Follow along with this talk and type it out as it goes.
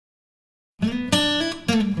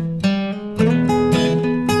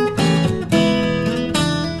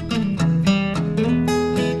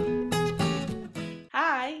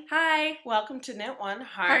to Knit One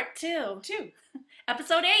Part 2. 2.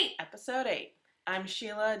 Episode 8. Episode 8. I'm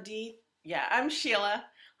Sheila,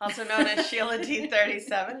 also known as Sheila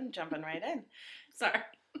D37. Jumping right in. Sorry.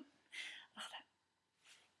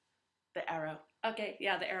 The arrow. Okay,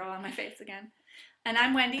 yeah, the arrow on my face again. And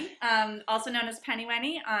I'm Wendy, also known as Penny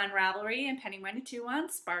Wendy on Ravelry and Penny Wendy 2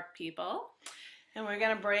 on Spark People. And we're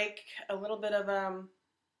going to break a little bit of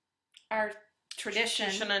our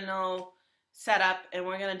traditional setup, and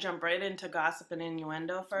we're going to jump right into gossip and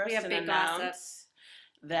innuendo first. We have and big announce gossip.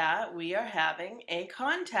 That we are having a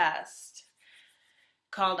contest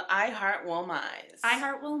called I Heart Wollmeise. I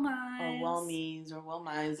Heart Wollmeise. Or Wollmeise or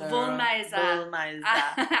Wollmeise. Wollmeise. Wollmeise.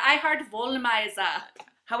 I Heart Wollmeise.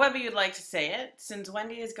 However you'd like to say it, since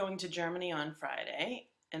Wendy is going to Germany on Friday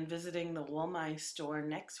and visiting the Wollmeise store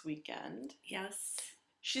next weekend. Yes.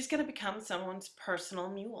 She's going to become someone's personal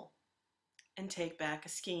mule and take back a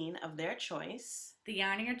skein of their choice. The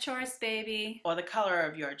yarn of your choice, baby. Or the color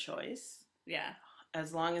of your choice. Yeah.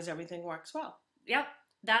 As long as everything works well. Yep.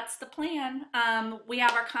 That's the plan. We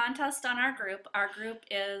have our contest on our group. Our group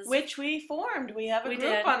is... Which we formed. We have a group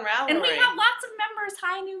did. on Ravelry. And we have lots of members.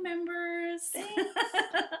 Hi, new members.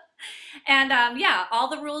 And yeah, all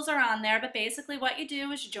the rules are on there. But basically what you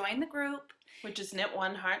do is you join the group. Which is Knit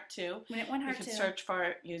One Heart 2. Knit One Heart 2. You can search for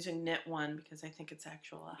it using Knit One because I think it's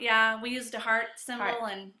actual. Yeah, we used a heart symbol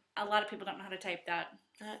and a lot of people don't know how to type that.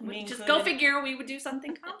 Me Just included. go figure we would do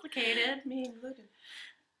something complicated. Me included.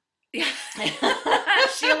 Yeah.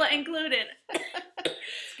 Sheila included. Excuse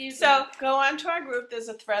me. So go on to our group. There's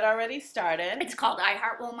a thread already started. It's called I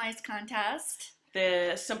Heart Wollmeise Contest.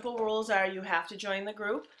 The simple rules are you have to join the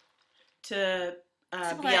group to be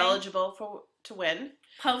play. eligible to win.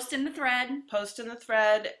 Post in the thread. Post in the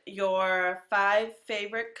thread your 5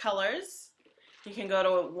 favorite colors. You can go to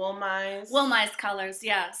Wollmeise. Wollmeise colors,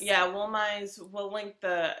 yes. Yeah, Wollmeise. We'll link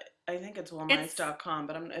I think it's wollmeise.com,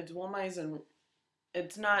 but it's Wollmeise and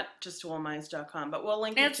it's not just wollmeise.com, but we'll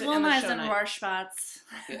link it's it in the Wollmeise show and notes. Rorschachs.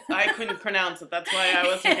 I couldn't pronounce it. That's why I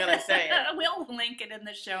wasn't going to say it. We'll link it in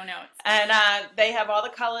the show notes. And they have all the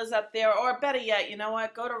colors up there. Or better yet, you know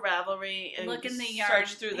what? Go to Ravelry and look in the yarn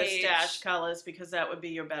search through page. the stash colors because that would be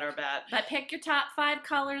your better bet. But pick your top 5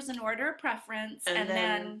 colors in order of preference and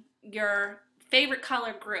then your favorite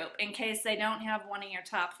color group in case they don't have one of your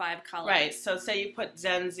top 5 colors. Right. So say you put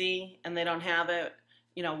Zenzi and they don't have it.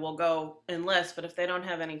 You know, we'll go in list, but if they don't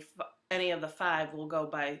have any of the 5, we'll go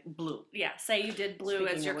by blue. Yeah, say you did blue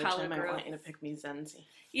as your color group. I might want you to pick me Zenzi.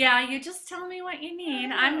 Yeah, you just tell me what you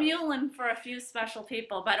need. I'm muling for a few special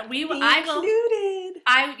people, but we will.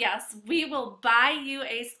 Yes, we will buy you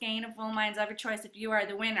a skein of Wollmeise of your choice if you are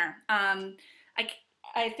the winner.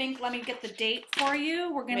 I think. Let me get the date for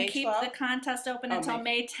you. We're going to keep the contest open until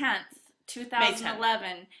May 10th.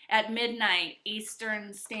 2011 at midnight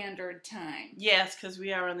Eastern Standard Time. Yes, because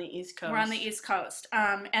we are on the East Coast. We're on the East Coast.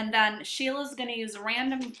 And then Sheila's going to use a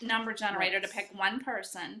random number generator to pick one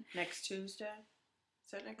person. Next Tuesday?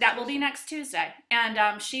 Is that next That will be next Tuesday.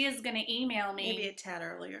 And she is going to email me. Maybe a tad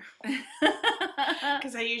earlier.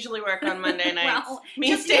 Because I usually work on Monday nights. Well,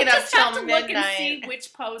 you stayed up till have to midnight. Look and see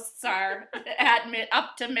which posts are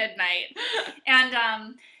up to midnight.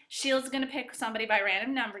 And Sheila's going to pick somebody by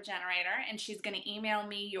random number generator, and she's going to email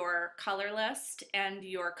me your color list and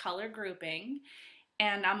your color grouping.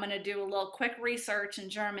 And I'm going to do a little quick research in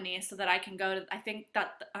Germany so that I can go to, I think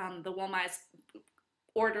that the Wollmeise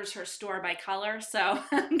orders her store by color, so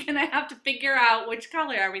I'm going to have to figure out which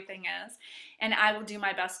color everything is. And I will do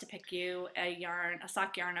my best to pick you a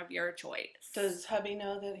sock yarn of your choice. Does hubby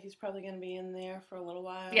know that he's probably going to be in there for a little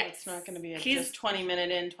while? Yes. It's not going to be just 20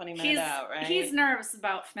 minute in, 20 minute out, right? He's nervous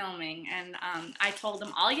about filming, and I told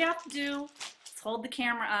him all you have to do is hold the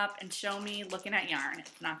camera up and show me looking at yarn.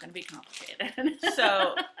 It's not going to be complicated.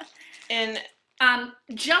 So,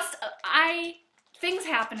 things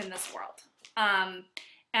happen in this world.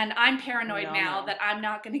 And I'm paranoid now that I'm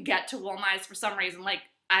not going to get to Wollmeise for some reason. Like,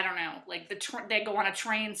 I don't know, like they go on a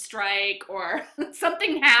train strike or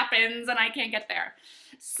something happens and I can't get there.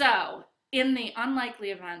 So, in the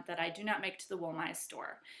unlikely event that I do not make it to the Wollmeise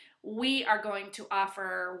store, we are going to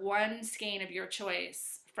offer one skein of your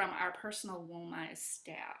choice from our personal Wollmeise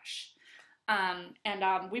stash.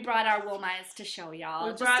 We brought our Wollmeise to show y'all.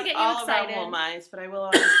 We brought all of our Wollmeise, but I will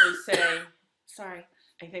honestly say, sorry.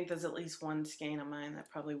 I think there's at least one skein of mine that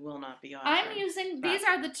probably will not be offered. These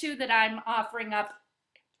are the 2 that I'm offering up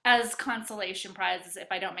as consolation prizes if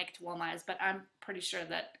I don't make it to Wollmeise, but I'm pretty sure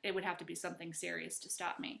that it would have to be something serious to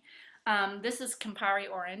stop me. This is Campari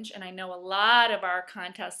Orange, and I know a lot of our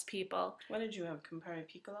contest people. What did you have, Campari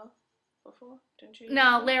Piccolo? before? Didn't you use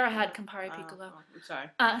No, it? Lara had Campari Piccolo. I'm sorry.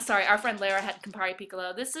 Sorry, our friend Lara had Campari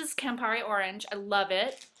Piccolo. This is Campari Orange. I love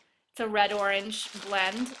it. It's a red-orange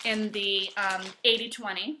blend in the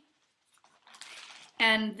 80/20.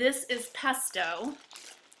 And this is Pesto,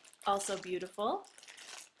 also beautiful,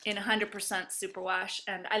 in 100% superwash.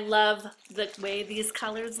 And I love the way these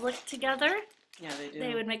colors look together. Yeah, they do.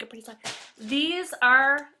 They would make a pretty slide. These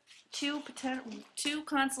are two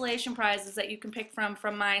consolation prizes that you can pick from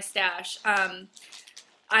my stash.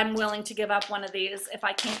 I'm willing to give up one of these if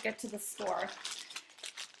I can't get to the store.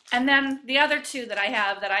 And then the other two that I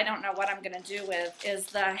have that I don't know what I'm going to do with is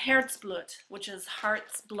the Herzblut, which is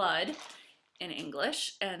heart's blood in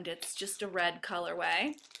English, and it's just a red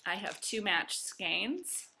colorway. I have two matched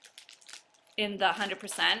skeins in the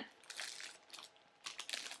 100%.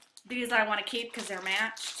 These I want to keep because they're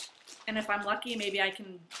matched, and if I'm lucky, maybe I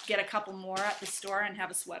can get a couple more at the store and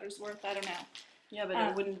have a sweater's worth. I don't know. Yeah, but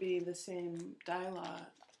it wouldn't be the same dye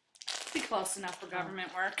lot. Be close enough for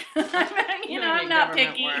government work. you know, I'm not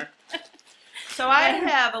picky. So I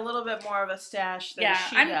have a little bit more of a stash than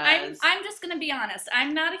she does. I'm just going to be honest.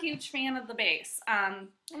 I'm not a huge fan of the base. A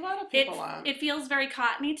lot of people are. It feels very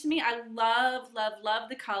cottony to me. I love, love, love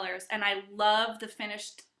the colors, and I love the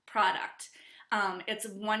finished product. It's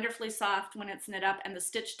wonderfully soft when it's knit up, and the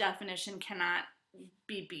stitch definition cannot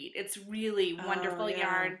be beat. It's really wonderful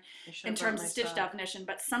yarn in terms of stitch definition,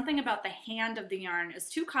 but something about the hand of the yarn is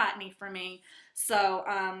too cottony for me. So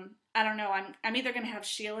I don't know. I'm either gonna have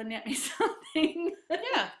Sheila knit me something,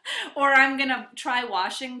 or I'm gonna try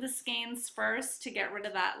washing the skeins first to get rid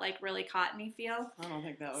of that like really cottony feel. I don't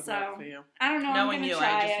think that would work for you. I don't know. Knowing you,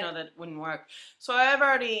 I just know that it wouldn't work. So I've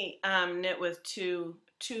already knit with two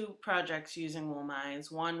projects using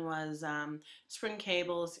Wollmeise. One was spring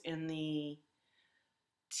cables in the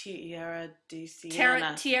Tierra di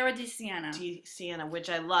Siena. Tierra di Siena. Siena, which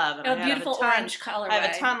I love. And a beautiful orange colorway. I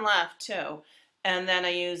have a ton left too. And then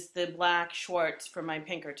I used the black Schwartz for my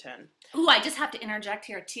Pinkerton. Ooh, I just have to interject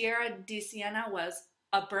here. Tierra di Siena was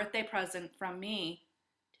a birthday present from me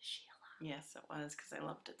to Sheila. Yes, it was, because I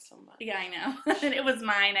loved it so much. Yeah, I know. It was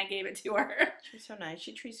mine. I gave it to her. She's so nice.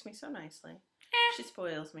 She treats me so nicely. She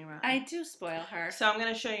spoils me, right? I do spoil her. So I'm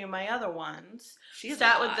going to show you my other ones. She's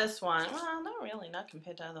start with this one. Well, not really, not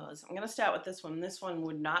compared to others. I'm going to start with this one. This one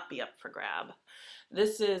would not be up for grab.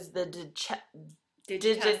 This is the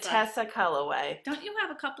Digitessa colorway. Don't you have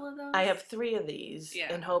a couple of those? I have 3 of these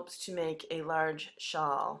in hopes to make a large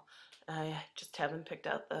shawl. I just haven't picked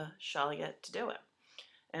out the shawl yet to do it.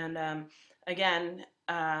 And again,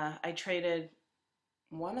 I traded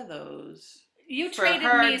one of those. You traded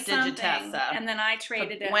me something, and then I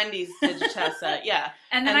traded it. Wendy's Digitessa, yeah.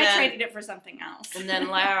 And then I traded it for something else. And then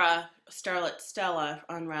Lara, Starlet Stella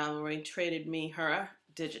on Ravelry, traded me her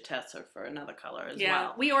Digitessa for another color as well.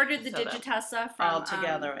 Yeah, we ordered the Digitessa from all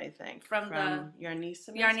together, I think, from the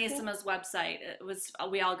Yarnissima's website. It was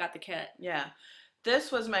we all got the kit. Yeah,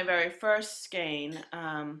 this was my very first skein.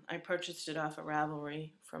 I purchased it off of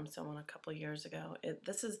Ravelry from someone a couple years ago.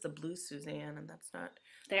 This is the Blue Suzanne, and that's not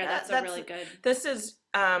there. That's really good. This is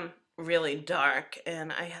really dark,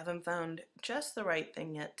 and I haven't found just the right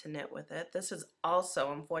thing yet to knit with it. This is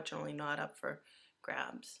also, unfortunately, not up for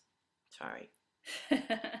grabs. Sorry.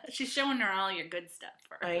 She's showing her all your good stuff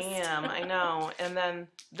first. I am, I know. And then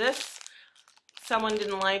this, someone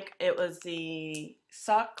didn't like, it was the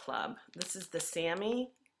Sock Club. This is the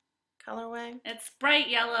Sammy colorway. It's bright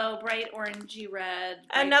yellow, bright orangey red.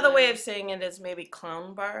 Another blue. way of saying it is maybe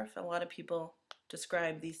clown barf. A lot of people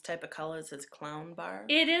describe these type of colors as clown barf.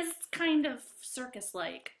 It is kind of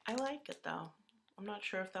circus-like. I like it though. I'm not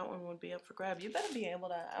sure if that one would be up for grab. You better be able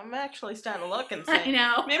to. I'm actually starting to look and see. I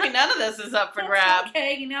know. Maybe none of this is up for grab.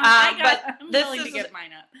 Okay, you know, I'm willing to give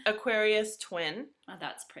mine up. Aquarius Twin. Oh,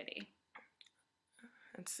 that's pretty.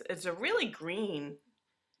 It's a really greeny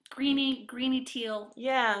teal.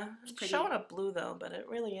 Yeah, it's showing up blue though, but it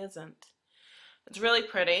really isn't. It's really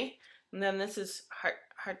pretty. And then this is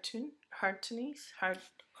Hortensie.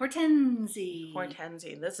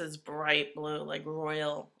 This is bright blue, like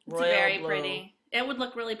royal very blue. Pretty. It would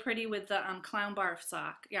look really pretty with the clown barf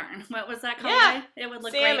sock yarn. What was that called? Yeah, it would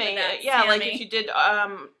look Sammy. Great with that. Yeah, Sammy. like if you did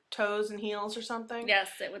toes and heels or something. Yes,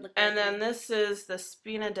 it would look. And then this is the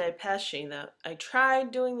Spina di Pesce. That I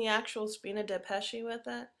tried doing the actual Spina di Pesce with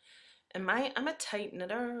it. I'm a tight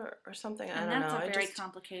knitter or something. I don't know. That's a very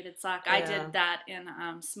complicated sock. Yeah. I did that in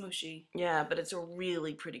Smooshy. Yeah, but it's a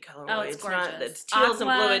really pretty colorway. Oh, it's gorgeous. It's teals and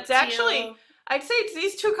blue. It's actually, I'd say it's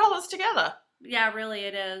these two colors together. Yeah, really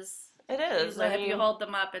it is. It is. If you hold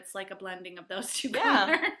them up, it's like a blending of those two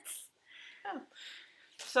colors. Yeah.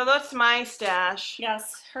 so that's my stash.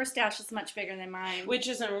 Yes, her stash is much bigger than mine. Which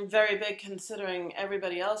isn't very big considering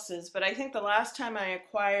everybody else's. But I think the last time I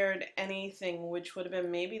acquired anything, which would have been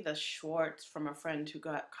maybe the shorts from a friend who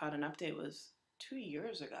caught an update, was 2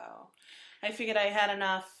 years ago. I figured I had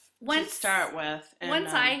enough to start with. And,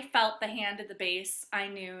 once I felt the hand of the base, I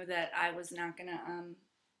knew that I was not going to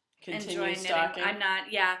enjoy stocking. knitting. I'm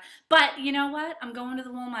not, yeah. But you know what? I'm going to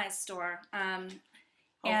the Wollmeise store.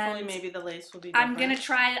 Hopefully, maybe the lace will be different. I'm gonna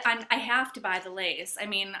try. I have to buy the lace. I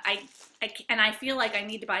mean, I feel like I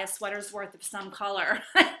need to buy a sweater's worth of some color.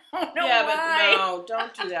 I don't know why. But no,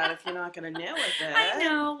 don't do that if you're not gonna knit with it. I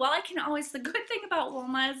know. Well, I can always. The good thing about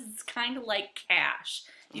Wollmeise is it's kind of like cash.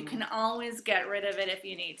 You can always get rid of it if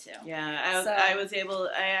you need to. Yeah, I was able.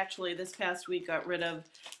 I actually this past week got rid of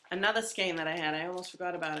another skein that I had. I almost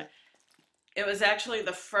forgot about it. It was actually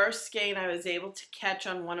the first skein I was able to catch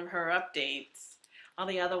on one of her updates. All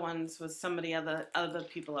the other ones was somebody other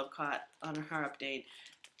people have caught on her update.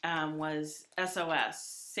 Was SOS,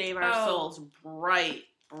 Save Our Souls, bright.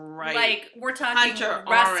 Like we're talking Hunter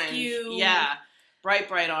rescue. Orange. Yeah, bright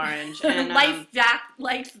orange. And life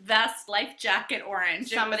vest, life jacket orange.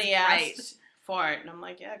 Somebody asked for it, and I'm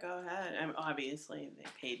like, yeah, go ahead. And obviously they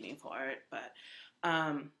paid me for it, but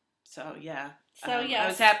so yeah. I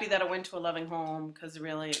was happy that it went to a loving home because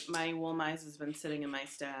really my Wollmeise has been sitting in my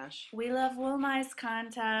stash. We love Wollmeise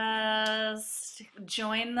contest.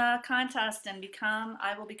 Join the contest and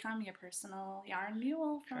I will become your personal yarn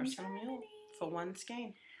mule from Germany. For one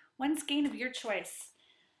skein. One skein of your choice.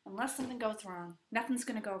 Unless something goes wrong. Nothing's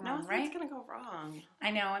going to go wrong, right? Nothing's going to go wrong.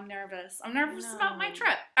 I know, I'm nervous. I'm nervous about my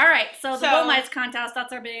trip. All right, so the Wollmeise contest,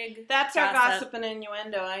 that's our big That's our gossip and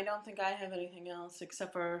innuendo. I don't think I have anything else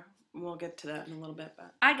except for, we'll get to that in a little bit.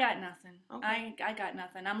 But I got nothing. Okay. I got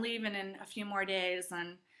nothing. I'm leaving in a few more days,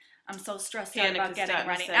 and I'm so stressed out about getting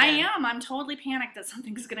ready. I am. I'm totally panicked that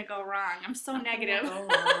something's going to go wrong. I'm so negative.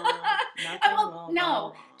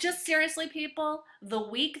 No, just seriously, people, the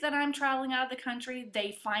week that I'm traveling out of the country,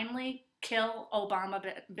 they finally kill Osama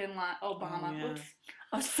bin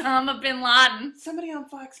Laden. Somebody on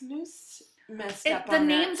Fox News messed up on the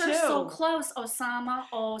names that are too. so close. Osama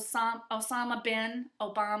bin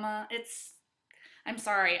Obama. I'm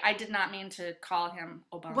sorry, I did not mean to call him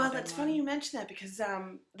Obama. Well, it's funny you mentioned that because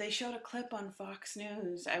they showed a clip on Fox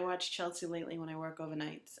News. I watch Chelsea lately when I work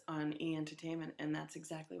overnights on E! Entertainment, and that's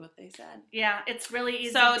exactly what they said. Yeah, it's really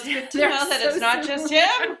easy. So it's good to know that it's not just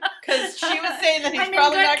him, because she was saying that he's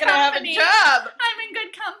probably not going to have a job. I'm in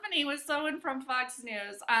good company with someone from Fox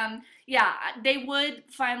News. Yeah, they would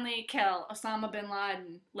finally kill Osama bin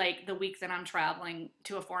Laden, like, the week that I'm traveling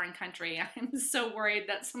to a foreign country. I'm so worried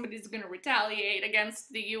that somebody's going to retaliate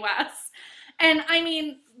against the U.S. And, I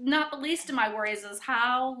mean, not the least of my worries is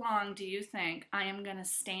how long do you think I am going to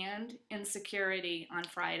stand in security on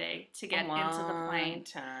Friday to get into the plane?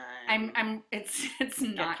 Time. It's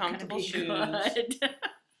not going to be shoes. good.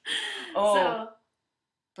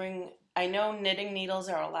 I know knitting needles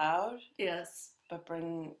are allowed. Yes. But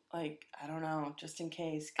bring, like, I don't know, just in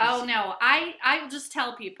case. Oh, no. I will just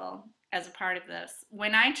tell people as a part of this,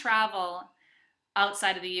 when I travel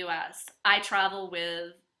outside of the U.S., I travel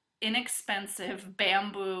with inexpensive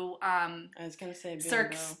bamboo I was going to say bamboo.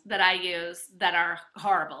 circs that I use that are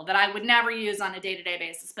horrible, that I would never use on a day-to-day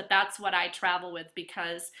basis. But that's what I travel with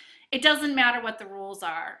because it doesn't matter what the rules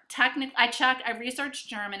are. Technically, I researched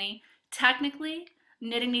Germany. Technically,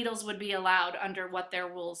 knitting needles would be allowed under what their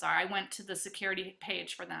rules are. I went to the security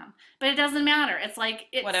page for them. But it doesn't matter. It's like,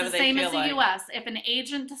 it's whatever the same as the like. U.S. If an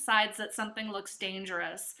agent decides that something looks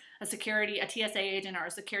dangerous, a TSA agent or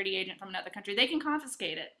a security agent from another country, they can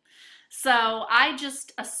confiscate it. So I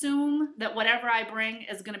just assume that whatever I bring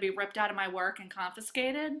is going to be ripped out of my work and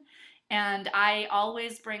confiscated. And I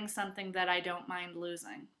always bring something that I don't mind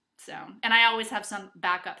losing. So, and I always have some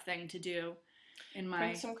backup thing to do in my...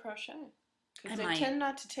 Bring some crochet. Because they tend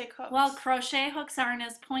not to take hooks. Well, crochet hooks aren't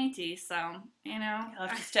as pointy, so, you know. I'll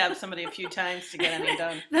have to stab somebody a few times to get any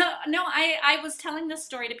done. No, I was telling this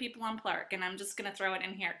story to people on Plurk, and I'm just going to throw it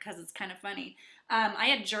in here because it's kind of funny. I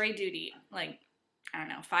had jury duty, like, I don't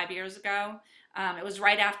know, 5 years ago. It was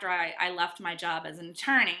right after I left my job as an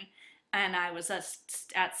attorney, and I was at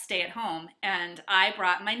stay-at-home, and I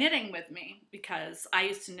brought my knitting with me because I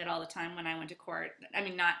used to knit all the time when I went to court. I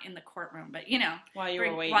mean, not in the courtroom, but, you know. While you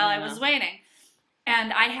were waiting. While I was waiting.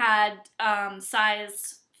 And I had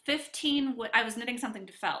size 15, I was knitting something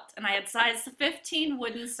to felt, and I had size 15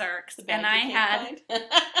 wooden circs, and I had,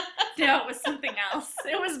 no, it was something else.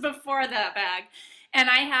 It was before that bag. And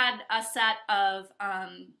I had a set of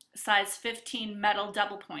size 15 metal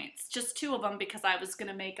double points, just 2 of them because I was going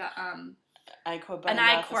to make an I-cord.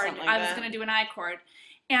 I was going to do an I-cord.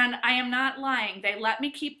 And I am not lying. They let me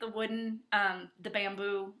keep the wooden, the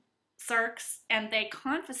bamboo circs, and they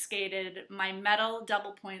confiscated my metal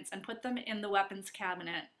double points and put them in the weapons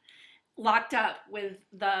cabinet, locked up with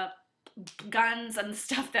the guns and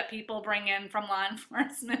stuff that people bring in from law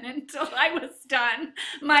enforcement until I was done.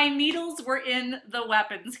 My needles were in the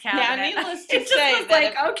weapons cabinet. Now, needless to say, that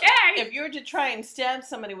like, okay, if you were to try and stab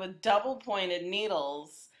somebody with double-pointed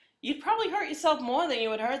needles, you'd probably hurt yourself more than you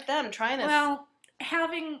would hurt them trying to... Well,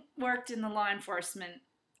 having worked in the law enforcement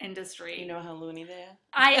industry, you know how loony they are.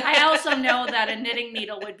 I also know that a knitting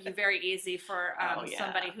needle would be very easy for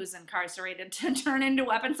somebody who's incarcerated to turn into a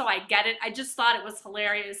weapon, so I get it. I just thought it was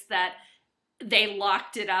hilarious that they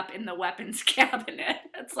locked it up in the weapons cabinet.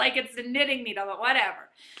 It's like it's a knitting needle, but whatever.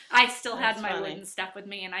 I still had my wooden stuff with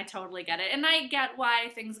me, and I totally get it. And I get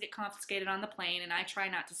why things get confiscated on the plane, and I try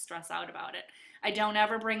not to stress out about it. I don't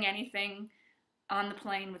ever bring anything on the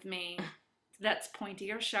plane with me that's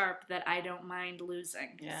pointy or sharp that I don't mind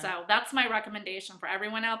losing. Yeah. So that's my recommendation for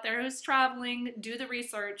everyone out there who's traveling. Do the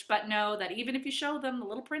research, but know that even if you show them the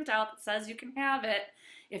little printout that says you can have it,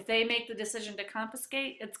 if they make the decision to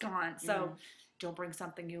confiscate, it's gone. So don't bring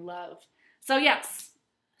something you love. So yes,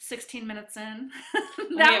 16 minutes in.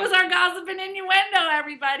 That was our gossip and innuendo,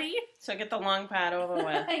 everybody. So get the long part over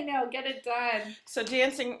with. I know, get it done. So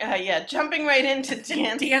dancing, jumping right into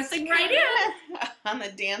dance. Dancing right in. On the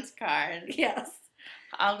dance card. Yes.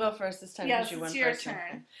 I'll go first this time because you went first. It's your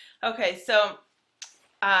turn. Okay, so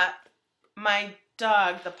my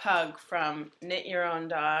dog, the pug from Knit Your Own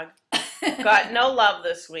Dog, got no love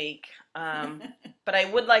this week. But I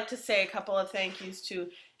would like to say a couple of thank yous to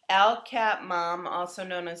Alcat Mom, also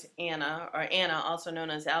known as Anna, or Anna, also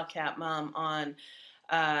known as Alcat Mom on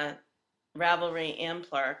Ravelry and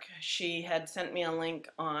Plurk. She had sent me a link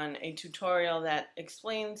on a tutorial that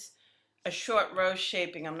explains a short row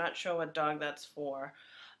shaping. I'm not sure what dog that's for.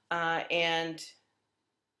 And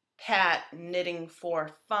Pat, Knitting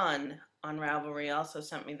for Fun on Ravelry, also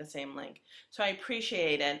sent me the same link. So I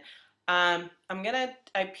appreciate it. I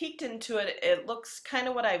peeked into it. It looks kind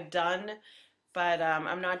of what I've done, but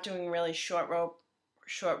I'm not doing really short row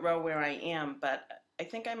where I am, but I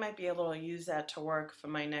think I might be able to use that to work for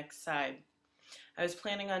my next side. I was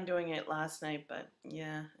planning on doing it last night, but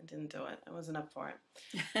yeah, I didn't do it. I wasn't up for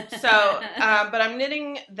it. So, but I'm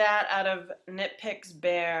knitting that out of Knit Picks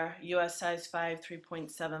Bear, US size 5,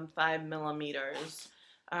 3.75 millimeters.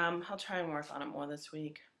 I'll try and work on it more this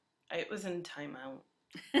week. It was in timeout.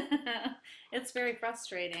 It's very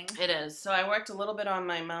frustrating. It is. So I worked a little bit on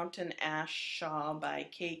my Mountain Ash shawl by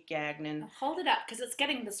Kate Gagnon. Hold it up, because it's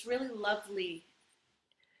getting this really lovely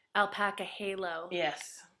alpaca halo.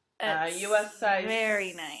 Yes. US size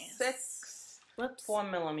very nice. 6, 4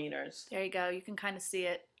 millimeters. There you go. You can kind of see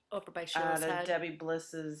it over by Sheila's head. Debbie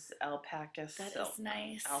Bliss's alpaca silk. That is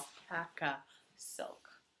nice. Alpaca silk.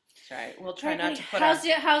 Sorry, we'll try not to put how's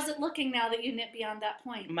it looking now that you knit beyond that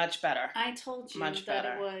point? Much better. I told you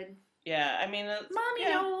it would. Yeah, I mean, Mommy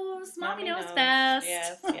knows. Mommy knows best.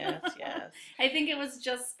 Yes. I think it was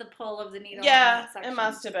just the pull of the needle. Yeah, it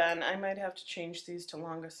must have been. I might have to change these to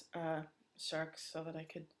longer circs so that I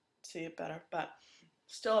could see it better. But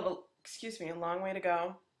still have a long way to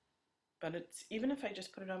go. But it's even if I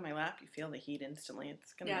just put it on my lap, you feel the heat instantly.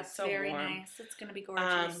 It's gonna be so warm. Yeah, it's very nice. It's gonna be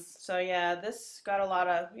gorgeous. So yeah, this got a lot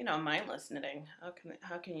of mindless knitting.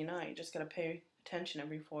 How can you not? You just gotta pay attention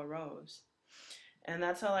every 4 rows. And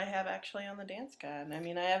that's all I have actually on the dance card. I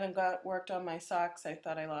mean, I haven't worked on my socks. I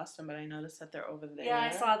thought I lost them, but I noticed that they're over there. Yeah,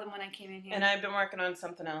 I saw them when I came in here. And I've been working on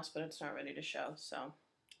something else, but it's not ready to show. So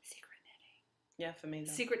secret knitting. Yeah, for me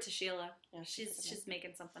though. Secret to Sheila. Yeah, she's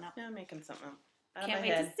making something up. Yeah, making something up. Can't wait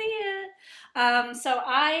to see it. So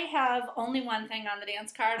I have only one thing on the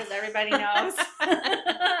dance card, as everybody knows.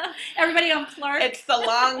 Everybody on Plurk. It's the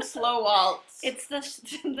long, slow waltz. It's the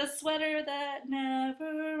sweater that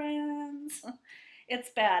never ends. It's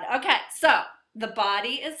bad. Okay, so the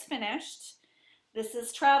body is finished. This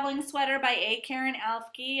is Traveling Sweater by A. Karen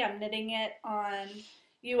Alfke. I'm knitting it on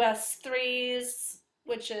US 3s,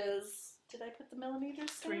 which is, did I put the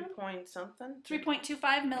millimeters down?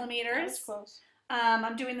 3.25 millimeters. That was close.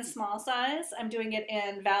 I'm doing the small size. I'm doing it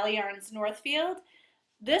in Valley Yarns Northfield.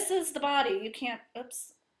 This is the body. You can't,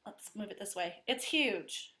 oops, let's move it this way. It's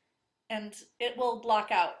huge, and it will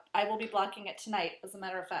block out. I will be blocking it tonight, as a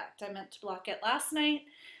matter of fact. I meant to block it last night,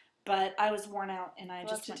 but I was worn out, and I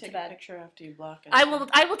just went to bed. Take a picture after you block it. I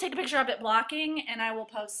will take a picture of it blocking, and I will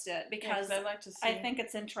post it, because I'd like to see I think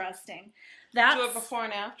it's interesting. Do it before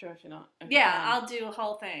and after if you don't. I'll do a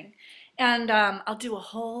whole thing. And I'll do a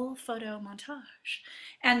whole photo montage.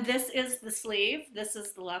 And this is the sleeve. This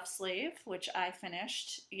is the left sleeve, which I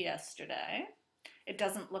finished yesterday. it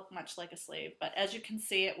doesn't look much like a sleeve, but as you can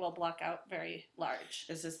see, it will block out very large.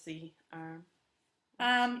 Is this the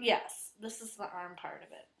arm? Yes, this is the arm part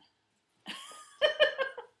of it.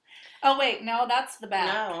 Oh wait, no, that's the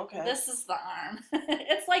back. No, okay. This is the arm.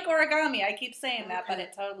 It's like origami. I keep saying that, but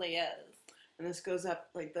it totally is. And this goes up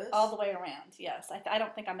like this? All the way around, yes. I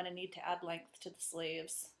don't think I'm going to need to add length to the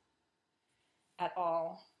sleeves at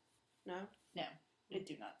all. No? No, I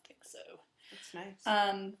do not think so. That's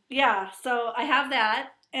nice. Yeah, so I have that.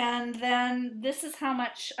 And then this is how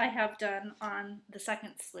much I have done on the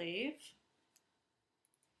second sleeve.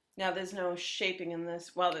 Now there's no shaping in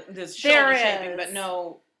this. Well, there's shoulder shaping, but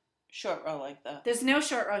no short row like that. There's no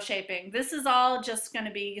short row shaping. This is all just going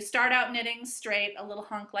to be, you start out knitting straight, a little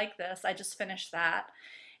hunk like this. I just finished that.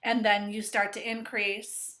 And then you start to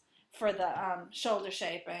increase for the shoulder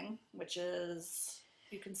shaping, which is,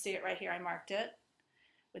 you can see it right here. I marked it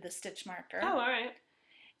with a stitch marker. Oh, all right.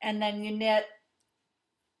 And then you knit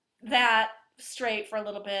that straight for a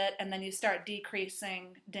little bit, and then you start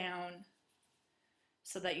decreasing down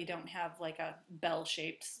so that you don't have like a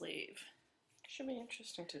bell-shaped sleeve. Should be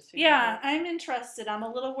interesting to see. Yeah, I'm interested. I'm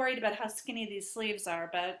a little worried about how skinny these sleeves are,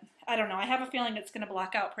 but I don't know. I have a feeling it's going to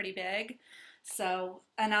block out pretty big. So,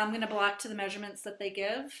 and I'm going to block to the measurements that they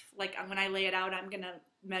give. Like when I lay it out, I'm going to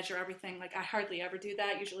measure everything. Like I hardly ever do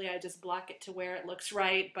that. Usually I just block it to where it looks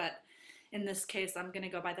right, but in this case, I'm going to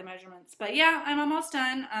go by the measurements. But yeah, I'm almost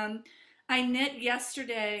done. I knit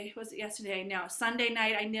yesterday. Was it yesterday? No, Sunday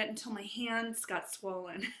night. I knit until my hands got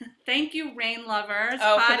swollen. Thank you, Rain Lovers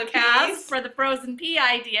podcast, for the frozen pea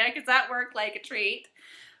idea, because that worked like a treat.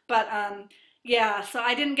 But yeah, so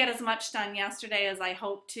I didn't get as much done yesterday as I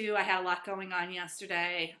hoped to. I had a lot going on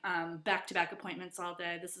yesterday, back-to-back appointments all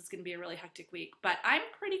day. This is going to be a really hectic week. But I'm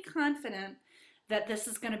pretty confident that this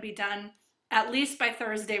is going to be done at least by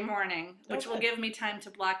Thursday morning, which will give me time to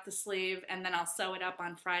block the sleeve, and then I'll sew it up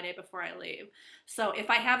on Friday before I leave. So if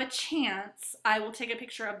I have a chance, I will take a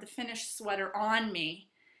picture of the finished sweater on me,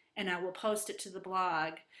 and I will post it to the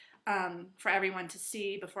blog for everyone to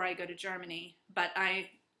see before I go to Germany. But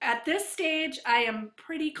at this stage, I am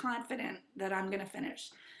pretty confident that I'm going to finish.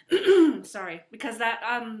 Sorry, because that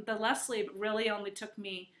the left sleeve really only took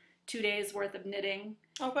me 2 days worth of knitting.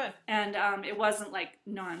 Okay. And it wasn't like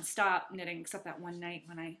non-stop knitting, except that one night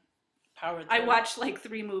when I powered watched like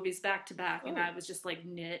 3 movies back to back, and I was just like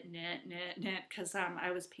knit, because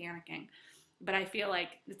I was panicking. But I feel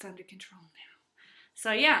like it's under control now.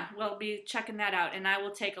 So yeah, we'll be checking that out, and I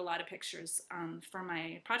will take a lot of pictures for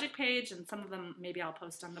my project page, and some of them maybe I'll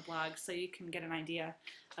post on the blog so you can get an idea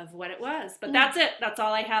of what it was. But that's it. That's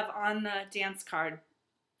all I have on the dance card.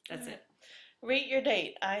 That's it. Rate your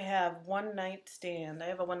date. I have one night stand. I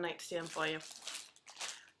have a one night stand for you.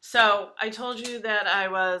 So I told you that I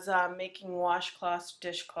was making washcloths,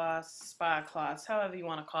 dishcloths, spa cloths, however you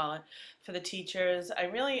want to call it, for the teachers. I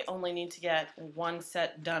really only need to get one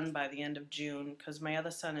set done by the end of June because my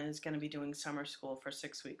other son is going to be doing summer school for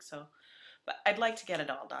 6 weeks. So, but I'd like to get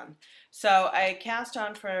it all done. So I cast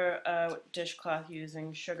on for a dishcloth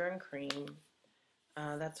using sugar and cream.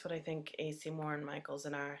 That's what I think A.C. Moore and Michael's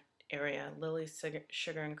in our area, Lily's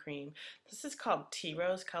Sugar and Cream. This is called Tea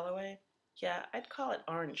Rose colorway. Yeah, I'd call it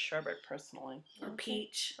orange sherbet personally. Or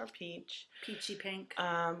peach. Or peach. Peachy pink.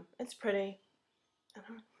 It's pretty.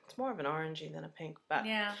 It's more of an orangey than a pink. But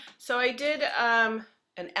yeah. So I did an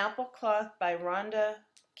apple cloth by Rhonda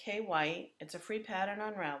K. White. It's a free pattern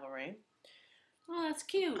on Ravelry. Oh, that's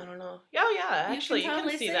cute. I don't know. Oh yeah, actually you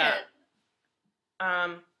can see that.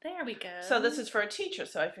 There we go. So this is for a teacher,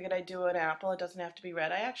 so I figured I'd do an apple. It doesn't have to be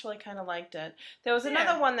red. I actually kind of liked it. There was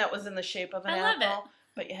another one that was in the shape of an apple,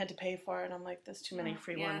 but you had to pay for it. I'm like, there's too many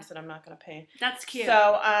free ones that I'm not going to pay. That's cute.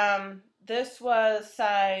 So this was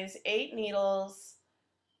size 8 needles.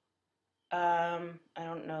 I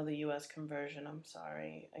don't know the U.S. conversion. I'm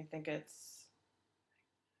sorry. I think it's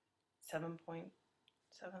 7.75.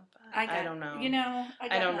 I don't know. You know,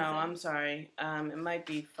 I don't know. I'm sorry. It might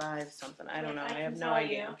be 5 something. I don't know. I have no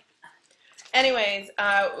idea. Anyways,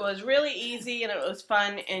 it was really easy and it was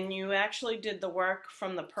fun, and you actually did the work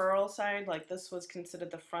from the purl side. Like this was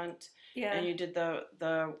considered the front, and you did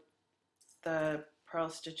the purl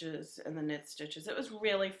stitches and the knit stitches. It was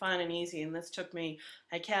really fun and easy, and this took me.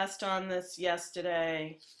 I cast on this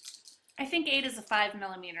yesterday. I think 8 is a 5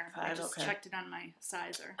 millimeter. 5, I just checked it on my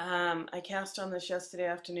sizer. I cast on this yesterday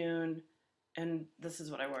afternoon, and this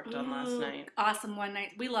is what I worked on last night. Awesome one night.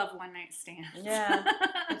 We love one night stands. Yeah,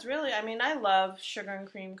 it's really. I mean, I love sugar and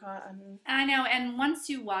cream cotton. I know, and once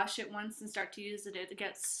you wash it once and start to use it, it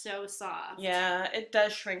gets so soft. Yeah, it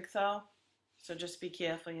does shrink though, so just be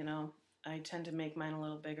careful, you know. I tend to make mine a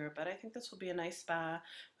little bigger, but I think this will be a nice spa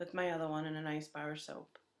with my other one and a nice bar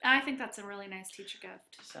soap. I think that's a really nice teacher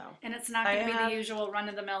gift. So, and it's not going to be the usual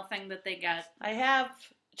run-of-the-mill thing that they get. I have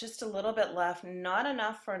just a little bit left, not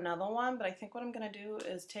enough for another one, but I think what I'm going to do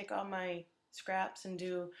is take all my scraps and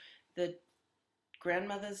do the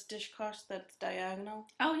grandmother's dishcloth that's diagonal.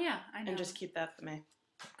 Oh, yeah, I know. And just keep that for me.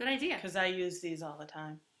 Good idea. Because I use these all the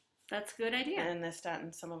time. That's a good idea.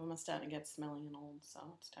 And some of them are starting to get smelly and old, so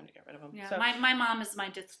it's time to get rid of them. Yeah, so, my mom is my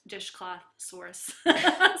dishcloth source.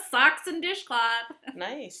 Socks and dishcloth.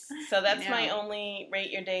 Nice. So that's my only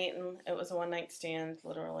rate your date, and it was a one-night stand.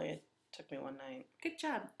 Literally, it took me one night. Good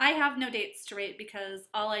job. I have no dates to rate because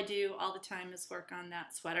all I do all the time is work on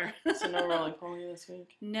that sweater. So no roly-poly this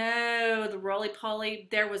week? No, the roly-poly,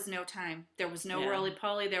 there was no time. There was no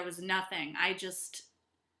roly-poly. There was nothing. I just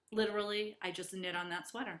knit on that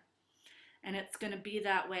sweater. And it's going to be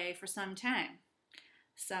that way for some time.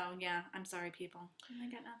 So, yeah, I'm sorry, people. I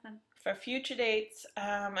got nothing. For future dates,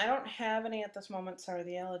 I don't have any at this moment. Sorry,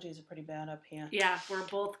 the allergies are pretty bad up here. Yeah, we're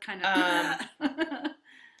both kind of...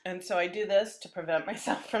 and so I do this to prevent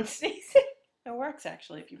myself from sneezing. It works,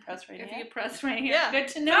 actually, if you press right here. If you press right here. Yeah. Good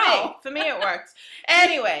to know. For me, it works.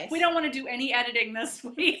 Anyways. We don't want to do any editing this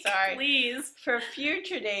week. Sorry. Please. For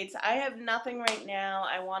future dates, I have nothing right now.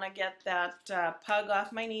 I want to get that pug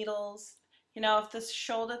off my needles. You know, if this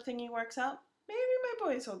shoulder thingy works out, maybe my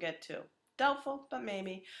boys will get two. Doubtful, but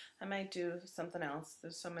maybe. I might do something else.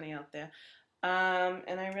 There's so many out there.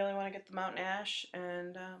 And I really want to get the mountain ash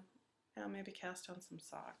and maybe cast on some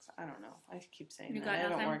socks. I don't know. I keep saying that. I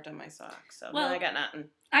haven't worked on my socks, so I got nothing.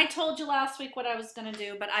 I told you last week what I was going to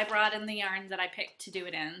do, but I brought in the yarn that I picked to do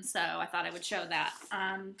it in, so I thought I would show that.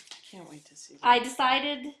 Can't wait to see that. I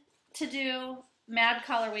decided to do Mad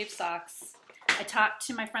Color Weave socks. I talked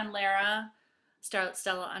to my friend Lara, Starlet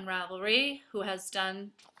Stella Unravelry, who has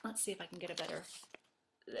done, let's see if I can get a better,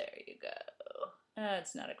 there you go.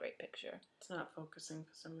 It's not a great picture. It's not focusing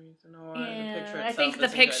for some reason, or yeah, the picture itself I think the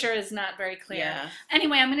picture good. Is not very clear. Yeah.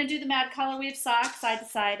 Anyway, I'm going to do the Mad Color Weave socks, I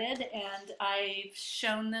decided, and I've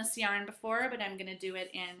shown this yarn before, but I'm going to do it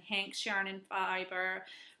in Hank's Yarn and Fiber.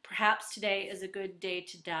 Perhaps today is a good day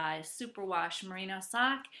to dye Superwash Merino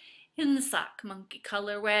sock in the Sock Monkey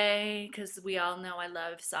colorway, because we all know I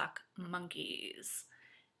love sock monkeys.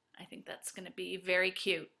 I think that's going to be very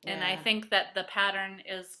cute. Yeah. And I think that the pattern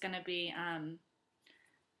is going to be,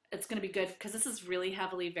 it's going to be good, because this is really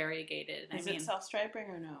heavily variegated. Is it self-striping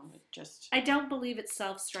or no? I don't believe it's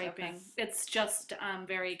self-striping. Okay. It's just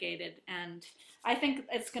variegated, and I think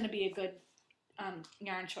it's going to be a good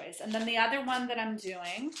yarn choice. And then the other one that I'm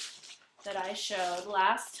doing that I showed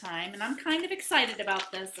last time, and I'm kind of excited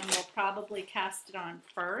about this, and we'll probably cast it on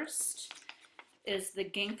first, is the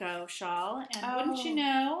Ginkgo shawl. And wouldn't you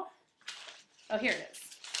know, oh, here it is.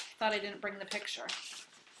 Thought I didn't bring the picture.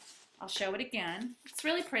 I'll show it again. It's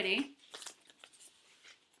really pretty.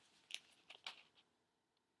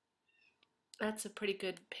 That's a pretty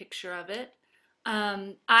good picture of it.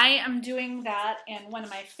 I am doing that in one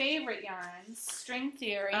of my favorite yarns, String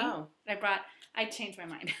Theory. Oh. I changed my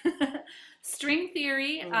mind. String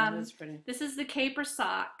Theory. That's pretty. This is the Caper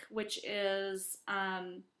sock, which is 80%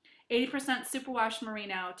 superwash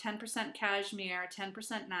merino, 10% cashmere,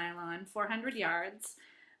 10% nylon, 400 yards.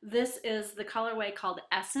 This is the colorway called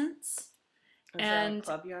Essence. Is that a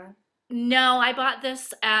club yarn? No, I bought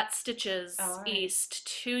this at Stitches East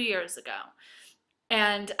 2 years ago.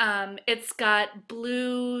 And it's got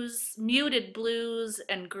blues, muted blues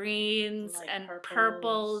and greens and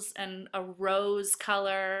purples and a rose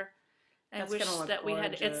color. I wish that we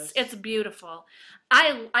had. It's beautiful.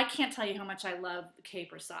 I can't tell you how much I love the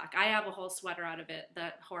Caper sock. I have a whole sweater out of it.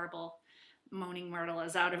 That horrible Moaning Myrtle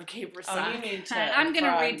is out of Caper sock. Oh, you need to. I'm gonna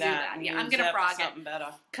redo that. Yeah, I'm gonna frog it. Something better.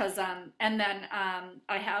 Cause and then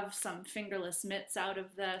I have some fingerless mitts out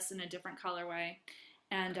of this in a different colorway.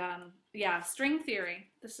 And yeah, String Theory.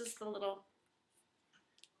 This is the little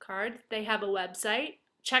card. They have a website.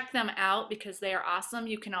 Check them out because they are awesome.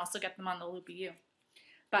 You can also get them on the Loopy U.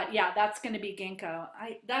 But yeah, that's going to be ginkgo.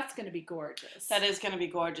 That's going to be gorgeous. That is going to be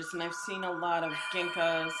gorgeous, and I've seen a lot of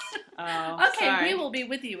ginkgos. Okay, sorry. We will be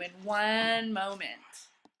with you in one moment.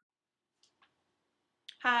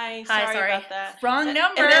 Hi, sorry about that. Wrong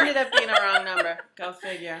number. It ended up being a wrong number. Go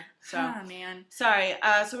figure. So, oh, man. Sorry.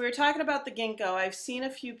 So we were talking about the ginkgo. I've seen a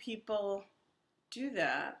few people do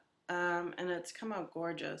that, and it's come out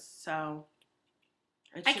gorgeous. So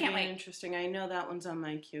it should be interesting. I know that one's on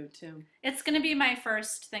my queue, too. It's going to be my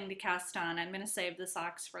first thing to cast on. I'm going to save the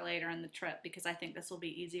socks for later in the trip because I think this will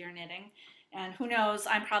be easier knitting. And who knows,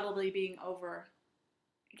 I'm probably being over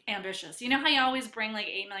ambitious. You know how you always bring like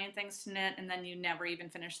 8 million things to knit and then you never even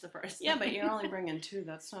finish the first Yeah, thing? but you're only bringing 2.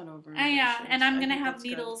 That's not over. Yeah, and I'm gonna have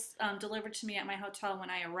needles delivered to me at my hotel when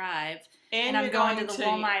I arrive, and I'm going to the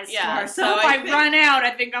Wollmeise store. So if I run out,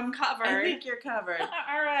 I think I'm covered. I think you're covered.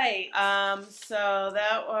 All right. So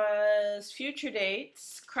that was future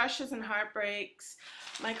dates, crushes and heartbreaks.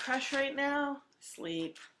 My crush right now,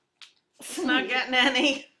 sleep. Not getting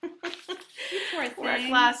any. Poor thing. Work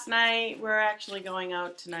last night. We're actually going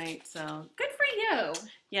out tonight, so. Good for you.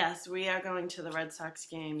 Yes, we are going to the Red Sox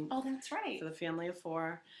game. Oh, that's right. For the family of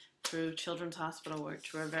 4 through Children's Hospital,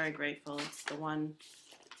 which we're very grateful. It's the one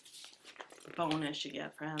bonus you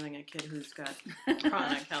get for having a kid who's got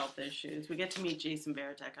chronic health issues. We get to meet Jason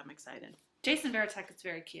Veritek. I'm excited. Jason Veritek is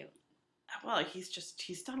very cute. Well, he's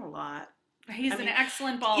done a lot. He's an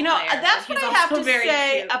excellent ball player. You know, that's what I have to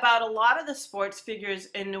say cute. about a lot of the sports figures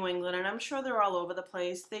in New England, and I'm sure they're all over the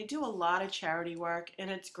place. They do a lot of charity work, and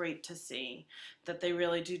it's great to see that they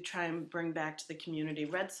really do try and bring back to the community.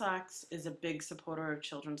 Red Sox is a big supporter of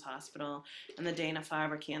Children's Hospital and the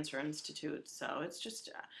Dana-Farber Cancer Institute, so it's just,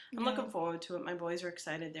 I'm looking forward to it. My boys are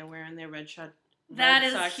excited. They're wearing their Red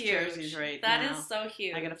Sox jerseys right now. That is so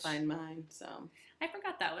huge. I got to find mine, so. I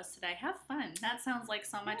forgot that was today. Have fun. That sounds like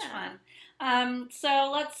so much fun.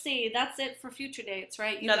 So let's see. That's it for future dates,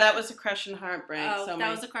 right? That was a crush and heartbreak. Oh, so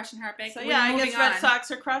that was a crush and heartbreak. So yeah, I guess Red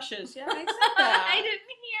Sox are crushes. Yeah, I said that. I didn't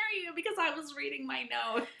hear you because I was reading my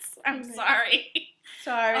notes. I'm sorry.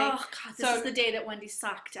 Sorry. Oh, God, this is the day that Wendy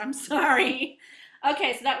sucked. I'm sorry.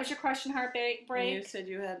 Okay, so that was your crush and heartbreak. You said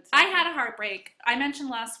you had something. I had a heartbreak. I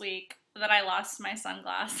mentioned last week that I lost my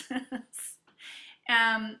sunglasses.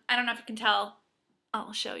 I don't know if you can tell.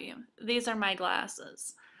 I'll show you. These are my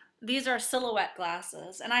glasses. These are silhouette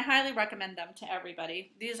glasses, and I highly recommend them to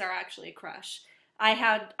everybody. These are actually a crush.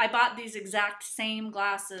 I bought these exact same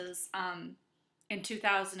glasses in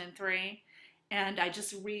 2003, and I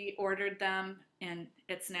just reordered them, and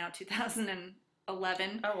it's now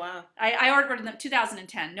 2011. Oh, wow. I ordered them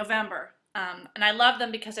 2010, November, and I love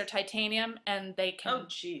them because they're titanium, and they can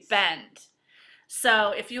bend.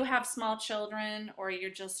 So if you have small children or you're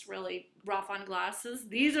just really rough on glasses,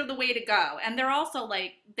 these are the way to go. And they're also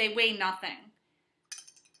like, they weigh nothing.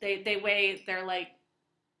 They're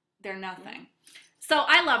nothing. So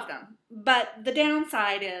I love them. But the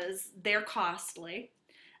downside is they're costly.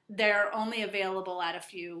 They're only available at a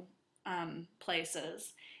few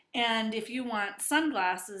places. And if you want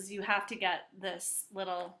sunglasses, you have to get this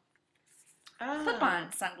little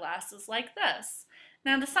clip-on sunglasses like this.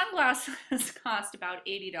 Now, the sunglasses cost about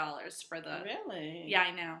 $80 for the... Really? Yeah, I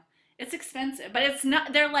know. It's expensive, but it's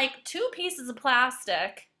not... They're like 2 pieces of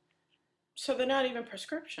plastic. So they're not even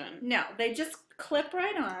prescription? No, they just clip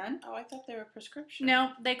right on. Oh, I thought they were prescription.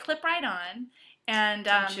 No, they clip right on, and...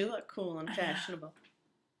 Don't you look cool and fashionable?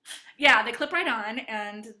 Yeah, they clip right on,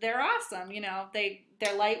 and they're awesome. You know,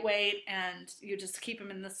 they're lightweight, and you just keep them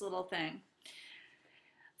in this little thing.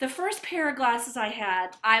 The first pair of glasses I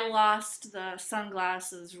had, I lost the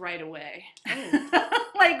sunglasses right away.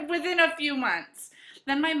 Like within a few months.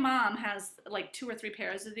 Then my mom has like 2 or 3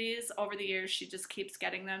 pairs of these. Over the years, she just keeps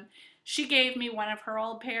getting them. She gave me one of her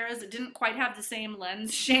old pairs. It didn't quite have the same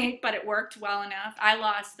lens shape, but it worked well enough. I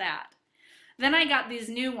lost that. Then I got these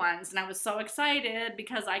new ones, and I was so excited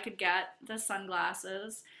because I could get the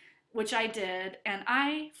sunglasses, which I did, and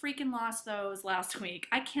I freaking lost those last week.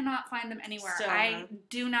 I cannot find them anywhere. I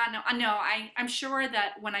do not know. No, I'm sure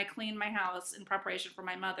that when I clean my house in preparation for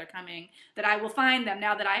my mother coming, that I will find them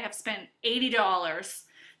now that I have spent $80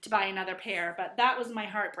 to buy another pair. But that was my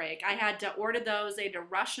heartbreak. I had to order those. They had to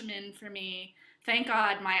rush them in for me. Thank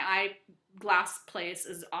God my eyeglass place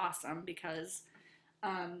is awesome because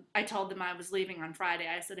I told them I was leaving on Friday.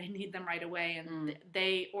 I said I need them right away, and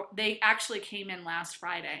they actually came in last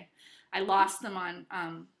Friday. I lost them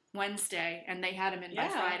on Wednesday, and they had them in by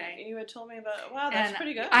Friday. You had told me about it. Wow, that's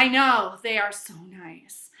pretty good. I know. They are so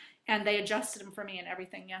nice. And they adjusted them for me and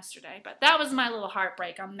everything yesterday. But that was my little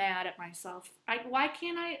heartbreak. I'm mad at myself. Why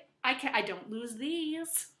can't I don't lose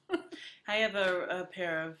these. I have a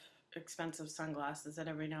pair of expensive sunglasses that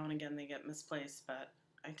every now and again they get misplaced, but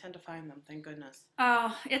I tend to find them, thank goodness.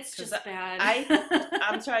 Oh, it's just bad.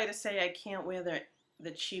 I'm sorry to say I can't wear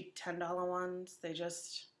the cheap $10 ones.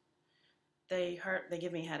 They hurt. They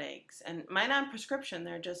give me headaches. And mine aren't prescription.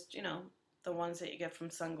 They're just, the ones that you get from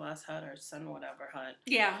Sunglass Hut or Sun whatever Hut.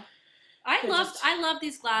 Yeah. I love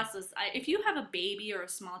these glasses. If you have a baby or a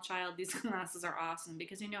small child, these glasses are awesome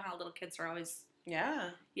because you know how little kids are always Yeah.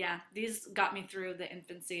 Yeah, these got me through the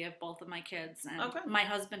infancy of both of my kids. And Okay. my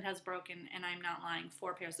husband has broken, and I'm not lying,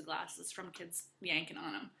 4 pairs of glasses from kids yanking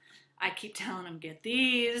on him. I keep telling him, get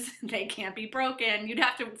these. They can't be broken. You'd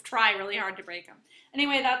have to try really hard to break them.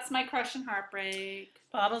 Anyway, that's my crush and heartbreak.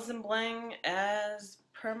 Baubles and bling, as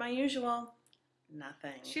per my usual.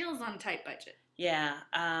 Nothing. Sheila's on a tight budget. Yeah.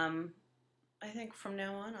 I think from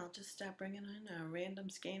now on I'll just start bringing in a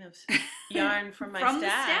random skein of yarn from my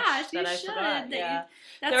stash that I forgot. Yeah.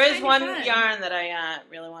 There is one yarn that I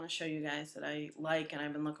really want to show you guys that I like, and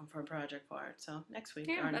I've been looking for a project for it. So next week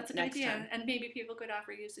or that's a next good idea. time. And maybe people could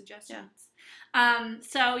offer you suggestions. Yeah.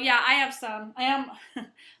 So yeah, I have some. I am Plurk.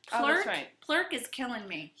 Oh, that's right. Plurk is killing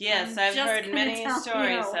me. Yes, I've heard many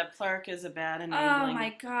stories that Plurk is a bad enabling. Oh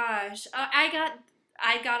my gosh, I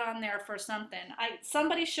got on there for something.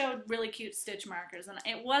 Somebody showed really cute stitch markers, and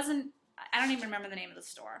it wasn't. I don't even remember the name of the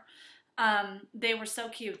store. They were so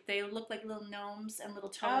cute. They looked like little gnomes and little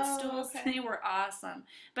toadstools. Oh, okay. They were awesome.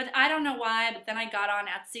 But I don't know why. But then I got on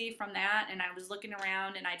Etsy from that, and I was looking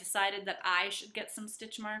around, and I decided that I should get some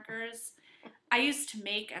stitch markers. I used to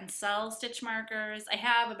make and sell stitch markers. I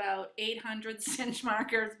have about 800 stitch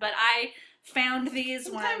markers, but I found these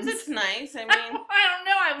Sometimes ones. It's nice. I mean, I don't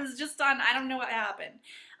know. I was just on. I don't know what happened.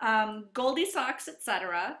 Goldie Socks,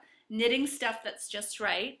 etc. Knitting stuff that's just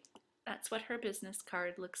right. That's what her business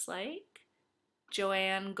card looks like.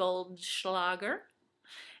 Joanne Goldschlager.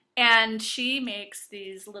 And she makes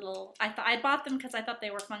these little. I bought them because I thought they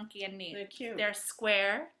were funky and neat. They're cute. They're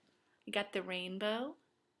square. You got the rainbow.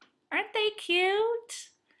 Aren't they cute?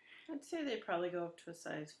 I'd say they probably go up to a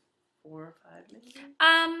size 4 or 5, maybe.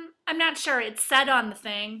 I'm not sure. It said on the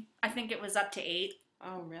thing. I think it was up to 8.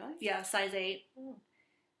 Oh, really? Yeah, size 8. Oh.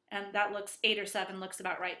 And that looks 8 or 7 looks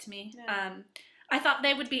about right to me. Yeah. I thought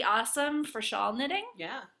they would be awesome for shawl knitting.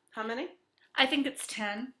 Yeah. How many? I think it's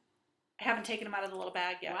 10. I haven't taken them out of the little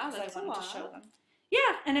bag yet because that's I wanted a lot. to show them.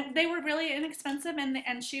 Yeah, and they were really inexpensive,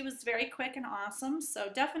 and she was very quick and awesome. So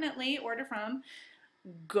definitely order from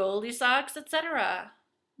Goldie Socks, etc.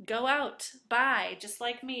 Go out, buy, just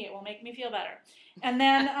like me. It will make me feel better. And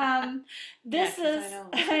then this is,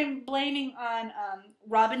 I'm blaming on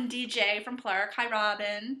Robin DJ from Plurk. Hi,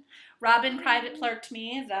 Robin. Robin private plurked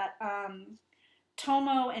me that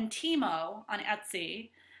Tomo and Timo on Etsy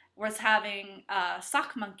was having a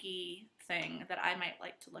sock monkey thing that I might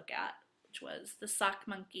like to look at, which was the sock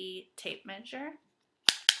monkey tape measure.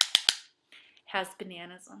 Has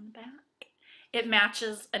bananas on the back. It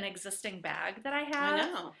matches an existing bag that I have. I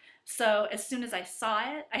know. So as soon as I saw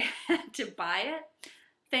it, I had to buy it.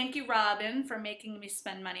 Thank you, Robin, for making me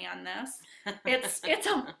spend money on this. It's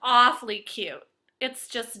awfully cute. It's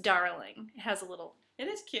just darling. It has a little. It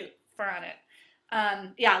is cute. Fur on it.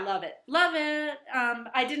 Yeah, I love it. Love it.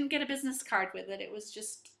 I didn't get a business card with it. It was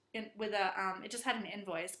just it just had an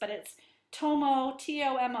invoice, but it's Tomo,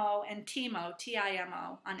 Tomo, and Timo,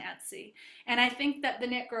 Timo, on Etsy. And I think that the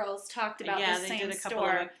Knit Girls talked about the same store. Yeah, they did a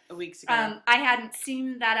couple of weeks ago. I hadn't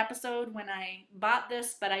seen that episode when I bought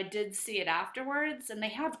this, but I did see it afterwards, and they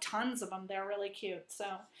have tons of them. They're really cute. So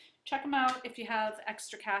check them out if you have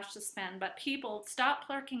extra cash to spend. But people, stop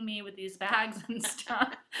plurking me with these bags and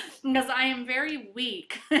stuff because I am very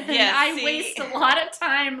weak. Yes, I waste a lot of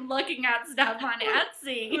time looking at stuff on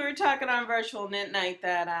Etsy. We were talking on Virtual Knit Night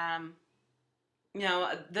that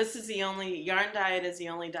this is the only, yarn diet is the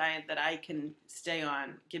only diet that I can stay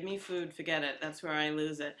on. Give me food, forget it. That's where I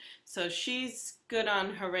lose it. So she's good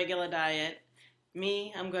on her regular diet.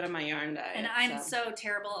 Me, I'm good on my yarn diet. And I'm so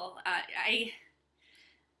terrible.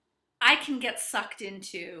 I can get sucked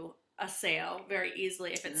into a sale very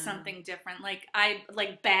easily if it's something different.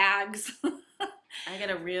 Like bags. I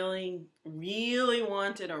gotta really, really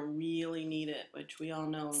want it or really need it, which we all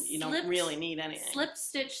know you don't really need anything. Slip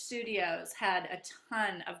Stitch Studios had a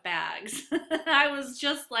ton of bags. I was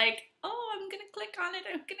just like, oh, I'm gonna click on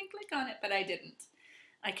it, but I didn't.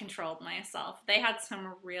 I controlled myself. They had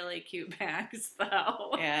some really cute bags,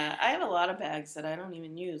 though. Yeah, I have a lot of bags that I don't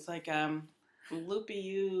even use. Like Loopy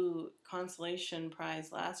U Consolation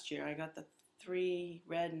Prize last year, I got the 3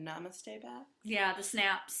 red Namaste bags. Yeah, the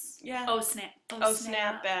snaps. Yeah. Oh, snap. Oh,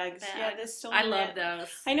 snap bags. Yeah, they're still in I love those.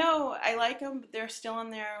 I know, I like them, but they're still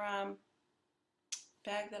in their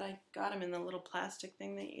bag that I got them in, the little plastic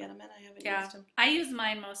thing that you get them in. I haven't used them. I use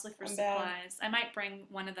mine mostly for supplies. I might bring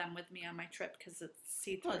one of them with me on my trip because it's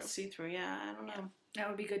see-through. Well, it's see-through, yeah. I don't know. That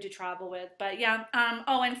would be good to travel with. But yeah,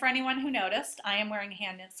 and for anyone who noticed, I am wearing a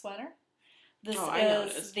hand knit sweater. This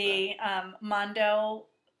is the Mondo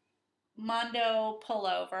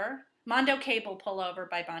pullover, Mondo cable pullover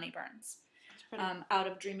by Bonnie Burns. out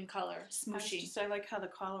of Dreaming Color, Smooshy. I like how the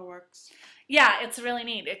collar works. Yeah, it's really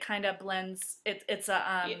neat. It kind of blends. It's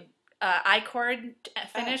a I-cord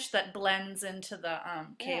finish that blends into the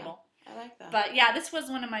cable. Yeah, I like that. But yeah, this was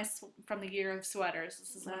one of my from the year of sweaters.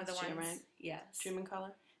 This is one of the ones. Right? Yes. Dreaming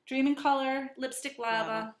Color. Dreaming Color, Lipstick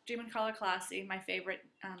Lava, Dreaming Color Classy, my favorite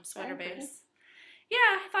sweater base. Yeah,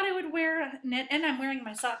 I thought I would wear knit, and I'm wearing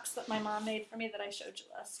my socks that my mom made for me that I showed you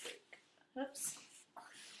last week. Oops.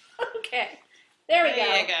 Okay. There we go.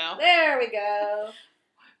 There you go. There we go.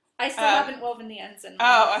 I still haven't woven the ends in.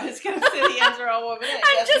 Oh, I was going to say the ends are all woven in.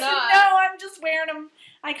 I'm just wearing them.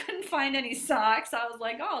 I couldn't find any socks. I was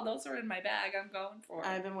like, oh, those are in my bag. I'm going for it.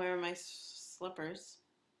 I've been wearing my slippers.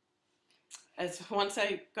 Once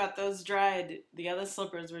I got those dried, the other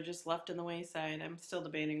slippers were just left in the wayside. I'm still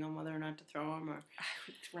debating on whether or not to throw them or. I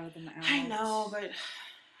would throw them out. I know, but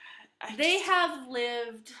they have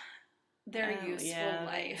lived their useful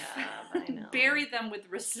life. I know. Bury them with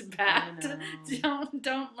respect.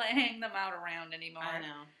 Don't hang them out around anymore. I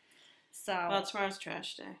know. So. Well, tomorrow's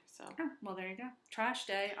trash day. So. Oh, well, there you go. Trash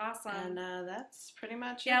day. Awesome. And that's pretty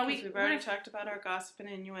much it. We've already talked about our gossip and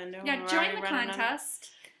innuendo. Yeah, join the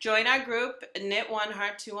contest. Join our group, Knit One,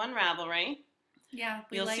 Heart Two on Ravelry. Yeah,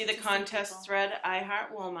 you'll see the contest thread, I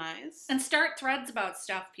Heart Wollmeise. And start threads about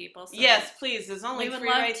stuff, people. So yes, please. There's only 3 right there. We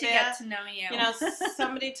would love to get to know you. You know,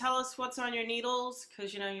 somebody tell us what's on your needles,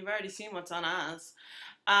 because, you know, you've already seen what's on us.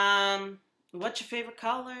 What's your favorite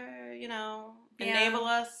color? You know, enable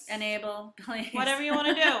us. Enable, please. Whatever you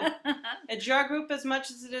want to do. It's your group as much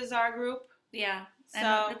as it is our group. Yeah. So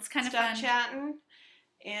and it's kind of fun. Stop chatting.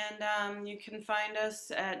 And you can find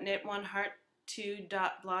us at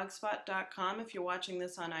knitoneheart2.blogspot.com if you're watching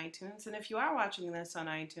this on iTunes. And if you are watching this on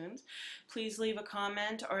iTunes, please leave a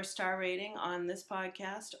comment or a star rating on this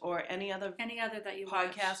podcast or any other that you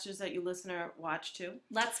podcasters that you listen or watch to.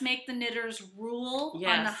 Let's make the knitters rule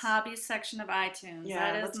on the hobbies section of iTunes.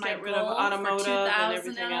 Yeah, that is my goal goal automotive for 2011 and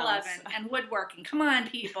everything else. And woodworking. Come on,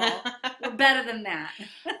 people. We're better than that.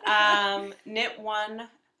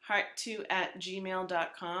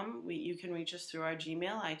 knit1heart2@gmail.com. You can reach us through our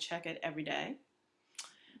Gmail. I check it every day.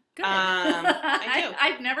 Good. I do.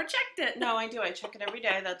 I've never checked it. No, I do. I check it every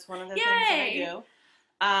day. That's one of the things that I do.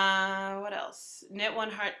 What else?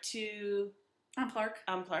 Knit1heart2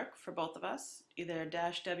 Unplurk for both of us. Either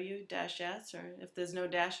 -W-S, or if there's no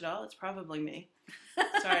dash at all, it's probably me.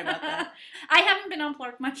 Sorry about that. I haven't been on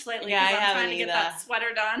Plurk much lately because I'm trying to get that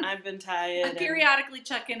sweater done. I've been tired. I periodically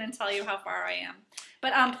check in and tell you how far I am.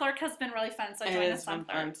 But Plurk has been really fun, so join us on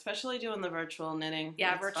Plurk. Fun, especially doing the virtual knitting.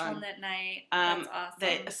 Yeah, virtual knit night. That's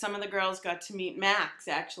awesome. Some of the girls got to meet Max,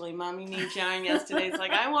 actually. Mommy Needs Yarn yesterday. It's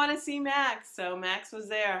like, I want to see Max. So Max was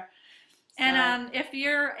there. So. And if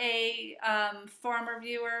you're a former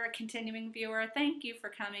viewer, a continuing viewer, thank you for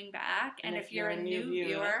coming back. And if you're a new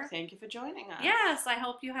viewer, thank you for joining us. Yes, I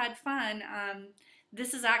hope you had fun.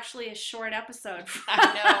 This is actually a short episode for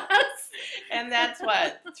I know. And that's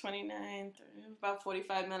what, 29, 30, about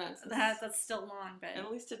 45 minutes. That's still long, but at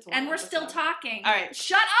least it's long. And we're still talking. All right.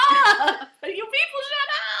 Shut up! You people shut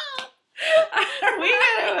up!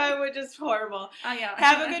 We're just horrible. Oh, yeah.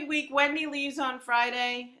 Have a good week. Wendy leaves on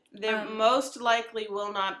Friday. There most likely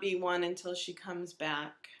will not be one until she comes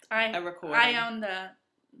back. A recording. I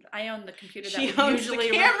own the computer that we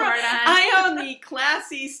usually record on. I own the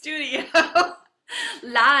classy studio.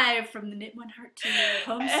 Live from the Knit One Heart 2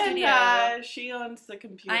 home studio. She owns the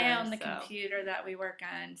computer. I own the computer that we work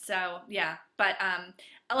on. So, yeah. But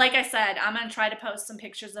like I said, I'm going to try to post some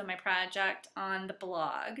pictures of my project on the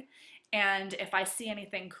blog. And if I see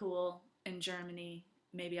anything cool in Germany,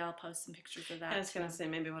 maybe I'll post some pictures of that. I was going to say,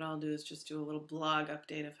 maybe what I'll do is just do a little blog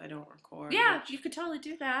update if I don't record. Yeah, you could totally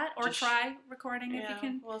do that. Or try recording if you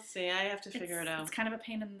can. We'll see. I have to figure it out. It's kind of a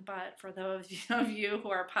pain in the butt for those of you who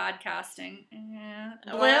are podcasting. Yeah.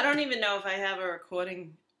 Well, I don't even know if I have a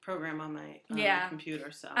recording program on my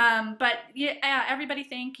computer. So. But yeah, everybody,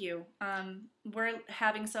 thank you. We're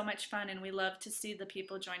having so much fun, and we love to see the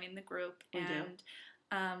people joining the group. We do.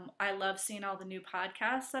 I love seeing all the new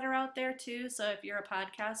podcasts that are out there too. So if you're a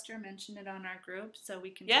podcaster, mention it on our group so we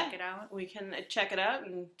can check it out. We can check it out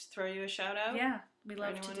and throw you a shout out. Yeah, we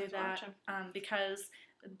love to do that because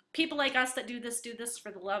people like us that do this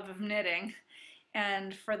for the love of knitting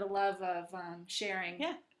and for the love of sharing.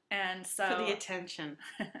 Yeah. And so for the attention.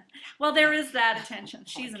 Well, there is that attention.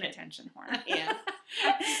 She's an attention whore. Yeah.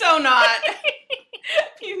 So not.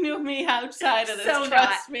 If you knew me outside of this,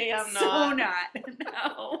 trust me, I'm not. So not.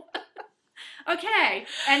 No. Okay.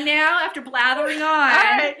 And now, after blathering on, all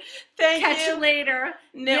right. Thank you. Catch you later.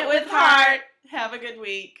 Knit with heart. Have a good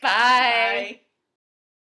week. Bye. Bye.